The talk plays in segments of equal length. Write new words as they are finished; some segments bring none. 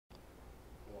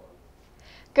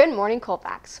Good morning,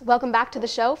 Colfax. Welcome back to the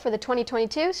show for the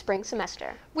 2022 spring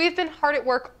semester. We've been hard at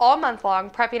work all month long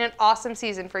prepping an awesome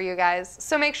season for you guys,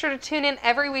 so make sure to tune in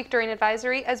every week during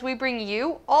advisory as we bring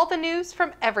you all the news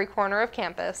from every corner of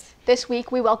campus. This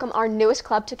week we welcome our newest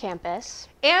club to campus.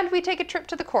 And we take a trip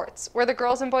to the courts, where the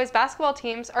girls and boys basketball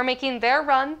teams are making their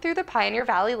run through the Pioneer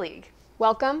Valley League.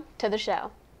 Welcome to the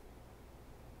show.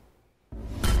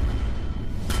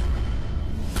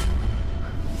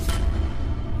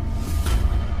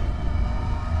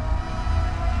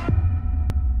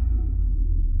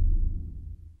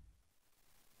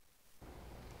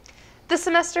 The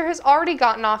semester has already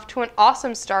gotten off to an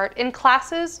awesome start in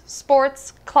classes,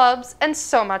 sports, clubs, and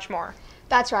so much more.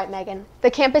 That's right, Megan.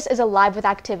 The campus is alive with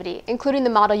activity, including the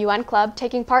Model UN Club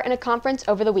taking part in a conference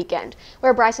over the weekend,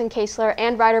 where Bryson Kasler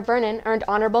and Ryder Vernon earned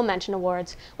honorable mention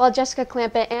awards, while Jessica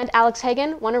Clampett and Alex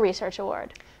Hagan won a research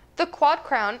award. The Quad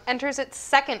Crown enters its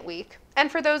second week,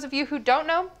 and for those of you who don't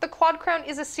know, the Quad Crown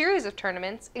is a series of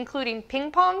tournaments, including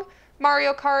ping pong,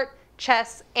 Mario Kart,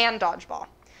 chess, and dodgeball.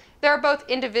 There are both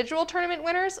individual tournament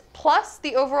winners, plus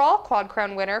the overall Quad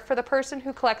Crown winner for the person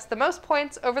who collects the most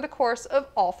points over the course of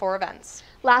all 4 events.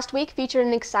 Last week featured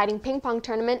an exciting ping pong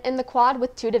tournament in the quad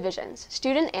with 2 divisions,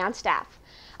 student and staff.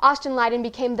 Austin Leiden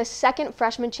became the second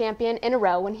freshman champion in a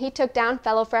row when he took down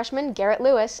fellow freshman Garrett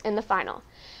Lewis in the final.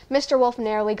 Mr. Wolf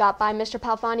narrowly got by Mr.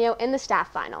 Palfanio in the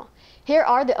staff final. Here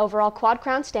are the overall Quad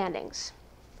Crown standings.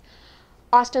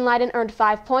 Austin Leiden earned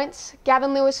 5 points,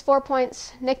 Gavin Lewis 4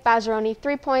 points, Nick Bazzaroni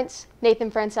 3 points, Nathan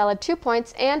Francella 2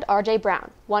 points, and RJ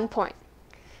Brown 1 point.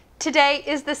 Today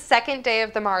is the second day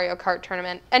of the Mario Kart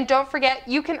tournament, and don't forget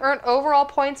you can earn overall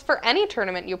points for any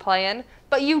tournament you play in,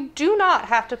 but you do not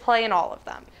have to play in all of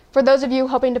them. For those of you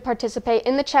hoping to participate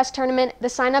in the chess tournament, the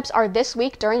sign-ups are this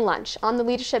week during lunch on the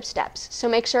leadership steps, so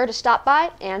make sure to stop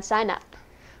by and sign up.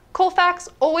 Colfax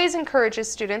always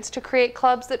encourages students to create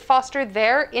clubs that foster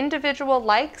their individual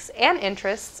likes and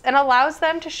interests and allows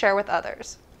them to share with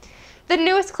others. The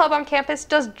newest club on campus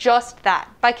does just that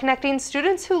by connecting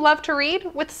students who love to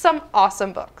read with some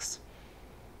awesome books.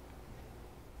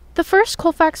 The first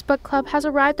Colfax Book Club has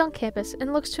arrived on campus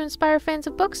and looks to inspire fans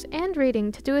of books and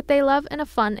reading to do what they love in a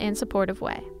fun and supportive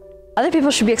way. Other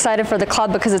people should be excited for the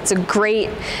club because it's a great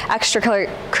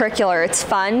extracurricular. It's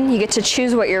fun. You get to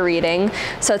choose what you're reading.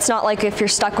 So it's not like if you're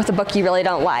stuck with a book you really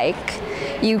don't like.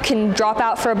 You can drop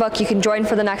out for a book, you can join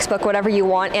for the next book, whatever you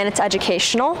want, and it's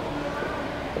educational.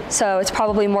 So it's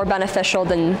probably more beneficial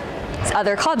than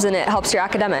other clubs, and it helps your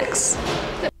academics.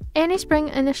 Annie Spring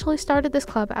initially started this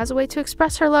club as a way to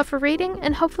express her love for reading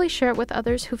and hopefully share it with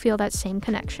others who feel that same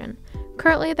connection.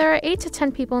 Currently, there are 8 to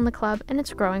 10 people in the club, and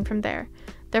it's growing from there.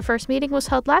 Their first meeting was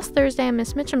held last Thursday in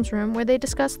Miss Mitchum's room, where they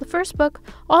discussed the first book,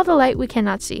 All the Light We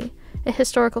Cannot See, a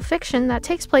historical fiction that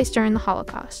takes place during the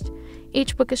Holocaust.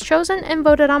 Each book is chosen and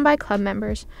voted on by club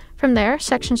members. From there,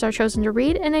 sections are chosen to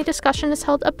read, and a discussion is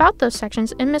held about those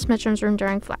sections in Miss Mitchum's room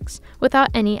during Flex, without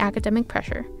any academic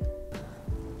pressure.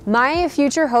 My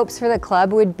future hopes for the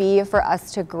club would be for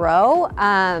us to grow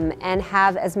and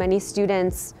have as many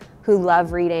students who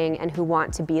love reading and who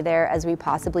want to be there as we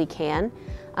possibly can.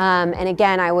 And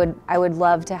again, I would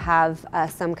love to have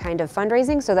some kind of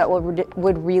fundraising so that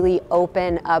would really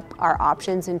open up our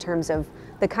options in terms of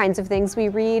the kinds of things we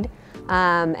read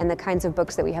and the kinds of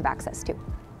books that we have access to.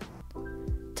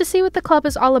 To see what the club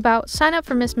is all about, sign up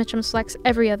for Miss Mitchum's Flex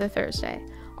every other Thursday.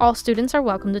 All students are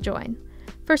welcome to join.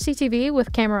 For CTV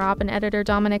with camera op and editor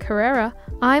Dominic Herrera,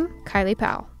 I'm Kylie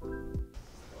Powell.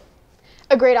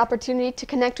 A great opportunity to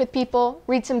connect with people,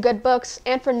 read some good books,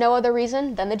 and for no other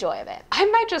reason than the joy of it. I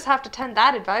might just have to attend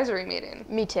that advisory meeting.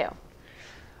 Me too.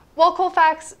 Well,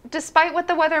 Colfax, despite what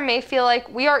the weather may feel like,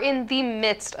 we are in the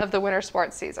midst of the winter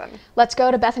sports season. Let's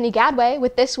go to Bethany Gadway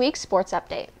with this week's sports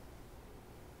update.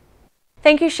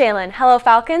 Thank you, Chelan. Hello,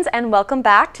 Falcons, and welcome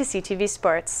back to CTV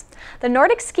Sports. The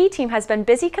Nordic ski team has been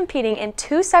busy competing in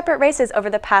 2 separate races over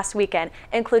the past weekend,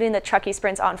 including the Truckee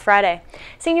Sprints on Friday.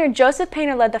 Senior Joseph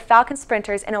Painter led the Falcon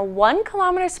sprinters in a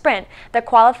 1-kilometer sprint that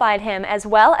qualified him, as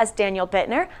well as Daniel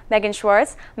Bittner, Megan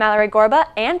Schwartz, Mallory Gorba,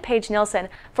 and Paige Nilsson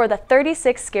for the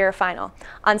 36 skier final.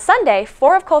 On Sunday,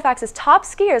 4 of Colfax's top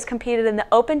skiers competed in the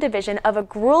open division of a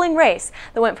grueling race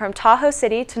that went from Tahoe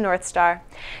City to North Star.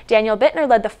 Daniel Bittner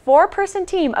led the 4-person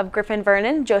team of Griffin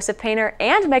Vernon, Joseph Painter,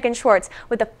 and Megan Schwartz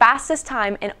with the fastest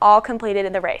time in all completed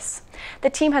in the race. The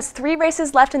team has 3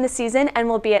 races left in the season and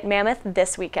will be at Mammoth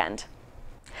this weekend.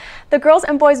 The girls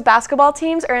and boys basketball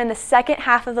teams are in the second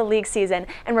half of the league season,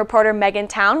 and reporter Megan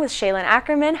Towne with Chelan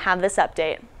Ackerman have this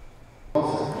update.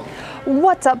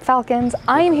 What's up, Falcons?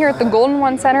 I am here at the Golden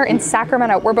One Center in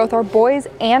Sacramento, where both our boys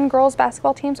and girls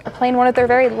basketball teams are playing one of their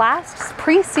very last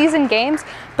preseason games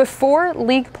before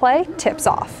league play tips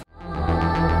off.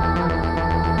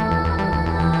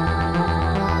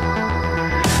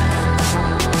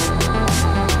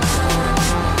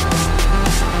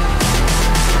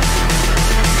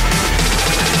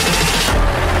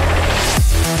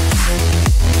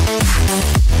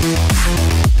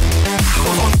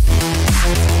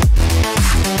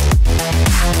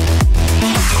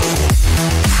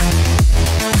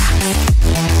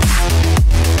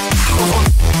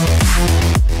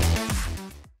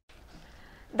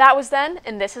 That was then,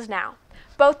 and this is now.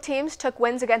 Both teams took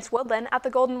wins against Woodland at the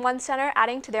Golden One Center,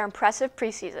 adding to their impressive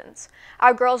preseasons.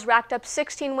 Our girls racked up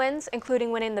 16 wins,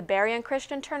 including winning the Berrien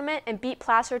Christian Tournament and beat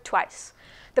Placer twice.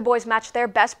 The boys matched their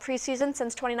best preseason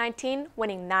since 2019,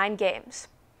 winning 9 games.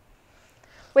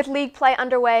 With league play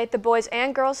underway, the boys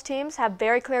and girls teams have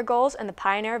very clear goals in the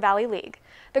Pioneer Valley League.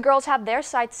 The girls have their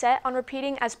sights set on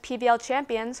repeating as PVL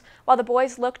champions, while the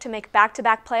boys look to make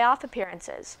back-to-back playoff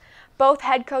appearances. Both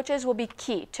head coaches will be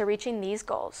key to reaching these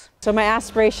goals. So my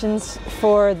aspirations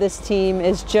for this team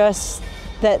is just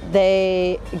that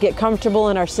they get comfortable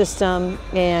in our system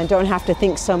and don't have to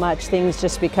think so much. Things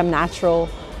just become natural,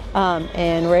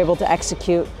 and we're able to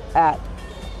execute at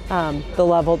the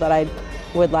level that I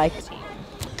would like.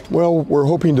 Well, we're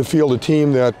hoping to field a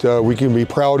team that we can be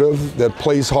proud of, that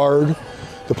plays hard,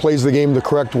 that plays the game the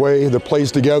correct way, that plays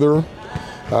together,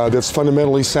 that's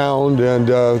fundamentally sound, and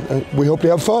we hope to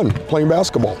have fun playing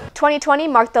basketball. 2020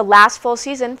 marked the last full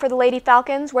season for the Lady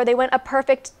Falcons, where they went a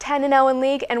perfect 10-0 in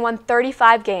league and won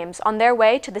 35 games on their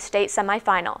way to the state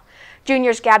semifinal.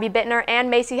 Juniors Gabby Bittner and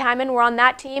Macy Hyman were on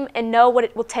that team and know what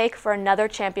it will take for another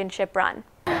championship run.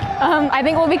 I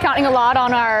think we'll be counting a lot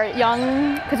on our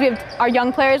young, because we have our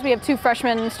young players. We have 2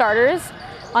 freshman starters,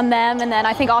 on them, and then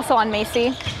I think also on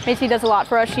Macy. Macy does a lot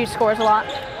for us. She scores a lot.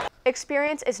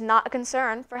 Experience is not a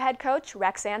concern for head coach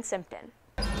Rexanne Simpton.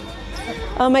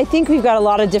 I think we've got a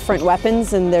lot of different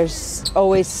weapons, and there's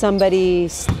always somebody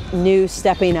new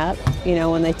stepping up. You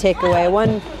know, when they take away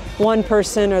one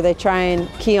person or they try and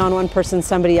key on one person,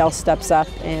 somebody else steps up,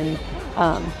 and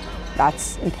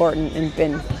that's important and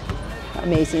been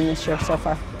amazing this year so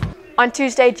far. On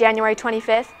Tuesday, January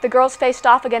 25th, the girls faced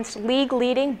off against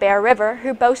league-leading Bear River,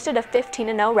 who boasted a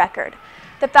 15-0 record.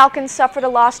 The Falcons suffered a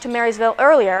loss to Marysville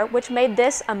earlier, which made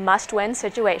this a must-win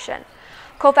situation.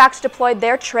 Colfax deployed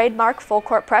their trademark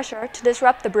full-court pressure to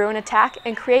disrupt the Bruin attack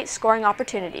and create scoring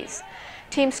opportunities.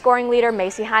 Team scoring leader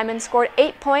Macy Hyman scored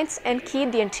 8 points and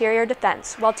keyed the interior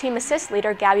defense, while team assist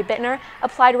leader Gabby Bittner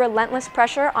applied relentless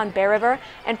pressure on Bear River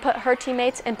and put her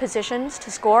teammates in positions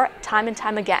to score time and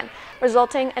time again,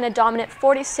 resulting in a dominant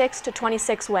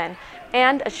 46-26 win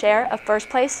and a share of first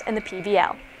place in the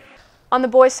PVL. On the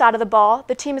boys' side of the ball,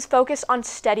 the team is focused on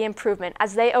steady improvement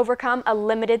as they overcome a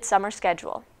limited summer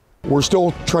schedule. We're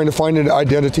still trying to find an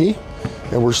identity,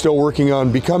 and we're still working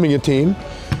on becoming a team.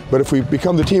 But if we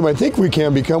become the team I think we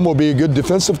can become, we'll be a good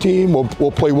defensive team.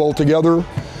 We'll play well together.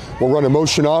 We'll run a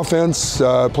motion offense,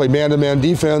 play man-to-man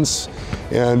defense,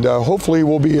 and hopefully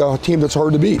we'll be a team that's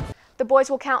hard to beat. The boys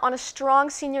will count on a strong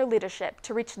senior leadership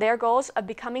to reach their goals of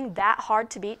becoming that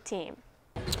hard-to-beat team.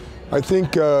 I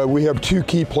think we have 2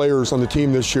 key players on the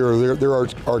team this year. They're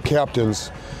our captains.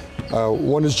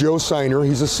 One is Joe Siner.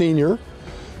 He's a senior.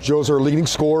 Joe's our leading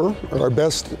scorer, our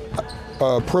best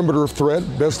perimeter threat,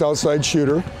 best outside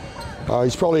shooter.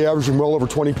 He's probably averaging well over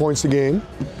 20 points a game.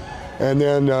 And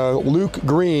then Luke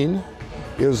Green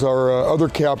is our other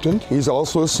captain. He's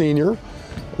also a senior.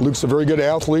 Luke's a very good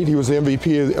athlete. He was the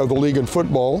MVP of the league in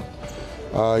football.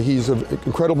 He's an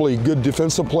incredibly good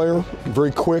defensive player,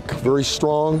 very quick, very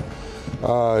strong,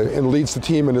 and leads the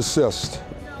team in assists.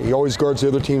 He always guards the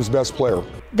other team's best player.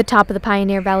 The top of the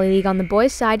Pioneer Valley League on the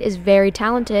boys' side is very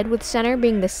talented, with Center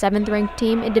being the 7th-ranked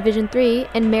team in Division III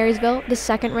and Marysville the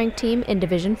 2nd-ranked team in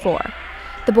Division IV.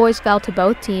 The boys fell to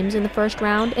both teams in the first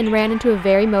round and ran into a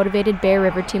very motivated Bear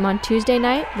River team on Tuesday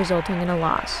night, resulting in a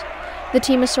loss. The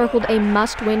team has circled a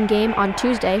must-win game on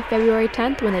Tuesday, February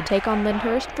 10th, when they take on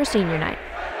Lyndhurst for senior night.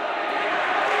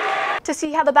 To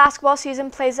see how the basketball season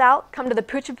plays out, come to the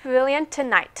Pucci Pavilion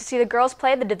tonight to see the girls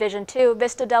play the Division II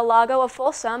Vista del Lago of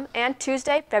Folsom, and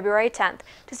Tuesday, February 10th,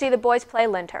 to see the boys play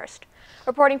Lyndhurst.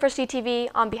 Reporting for CTV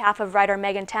on behalf of writer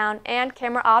Megan Towne and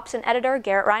camera ops and editor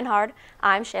Garrett Reinhard,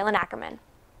 I'm Chelan Ackerman.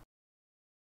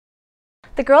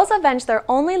 The girls avenged their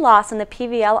only loss in the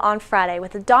PVL on Friday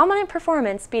with a dominant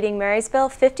performance, beating Marysville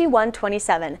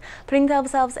 51-27, putting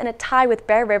themselves in a tie with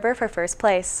Bear River for first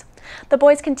place. The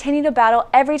boys continue to battle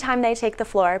every time they take the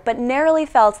floor, but narrowly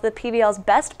fell to the PVL's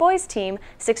best boys team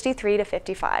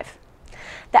 63-55.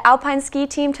 The Alpine ski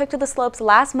team took to the slopes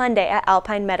last Monday at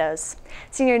Alpine Meadows.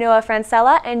 Senior Noah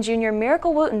Francella and junior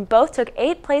Miracle Wooten both took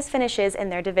 8th place finishes in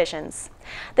their divisions.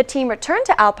 The team returned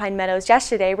to Alpine Meadows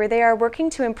yesterday, where they are working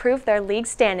to improve their league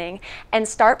standing and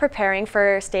start preparing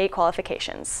for state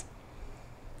qualifications.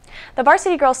 The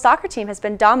varsity girls soccer team has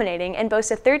been dominating and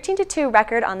boasts a 13-2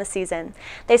 record on the season.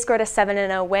 They scored a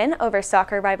 7-0 win over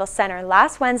soccer rival Center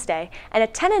last Wednesday and a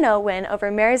 10-0 win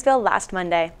over Marysville last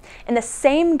Monday. In the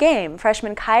same game,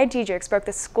 freshman Kylie Diedrichs broke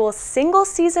the school's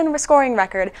single-season scoring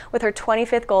record with her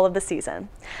 25th goal of the season.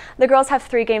 The girls have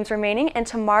 3 games remaining, and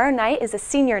tomorrow night is a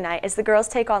senior night as the girls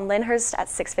take on Lyndhurst at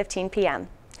 6:15 p.m.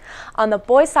 On the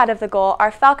boys' side of the goal,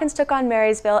 our Falcons took on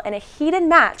Marysville in a heated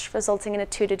match, resulting in a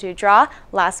 2-2 draw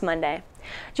last Monday.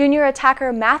 Junior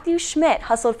attacker Matthew Schmidt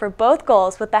hustled for both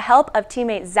goals with the help of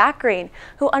teammate Zach Green,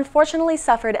 who unfortunately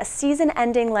suffered a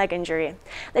season-ending leg injury.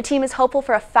 The team is hopeful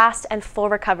for a fast and full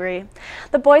recovery.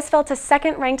 The boys fell to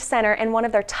second-ranked Center in one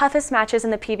of their toughest matches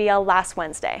in the PBL last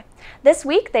Wednesday. This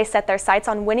week, they set their sights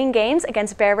on winning games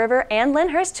against Bear River and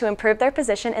Lyndhurst to improve their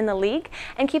position in the league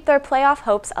and keep their playoff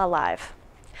hopes alive.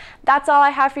 That's all I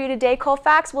have for you today,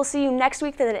 Colfax. We'll see you next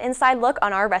week with an inside look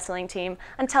on our wrestling team.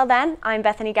 Until then, I'm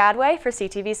Bethany Gadway for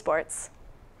CTV Sports.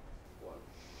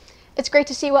 It's great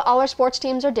to see what all our sports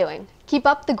teams are doing. Keep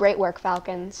up the great work,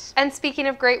 Falcons. And speaking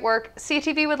of great work,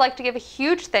 CTV would like to give a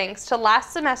huge thanks to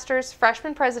last semester's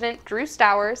freshman president Drew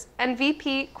Stowers and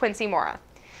VP Quincy Mora.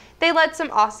 They led some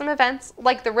awesome events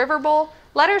like the River Bowl,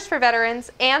 Letters for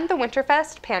Veterans, and the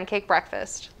Winterfest Pancake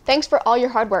Breakfast. Thanks for all your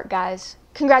hard work, guys.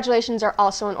 Congratulations are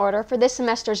also in order for this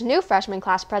semester's new freshman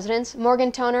class presidents,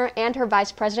 Morgan Toner and her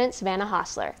vice president, Savannah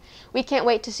Hostler. We can't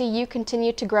wait to see you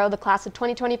continue to grow the class of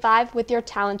 2025 with your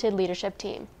talented leadership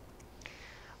team.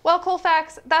 Well,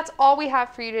 Colfax, that's all we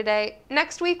have for you today.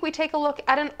 Next week, we take a look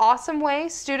at an awesome way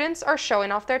students are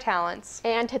showing off their talents.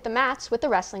 And hit the mats with the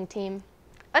wrestling team.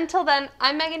 Until then,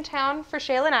 I'm Megan Towne for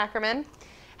Chelan Ackerman.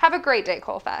 Have a great day,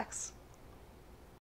 Colfax.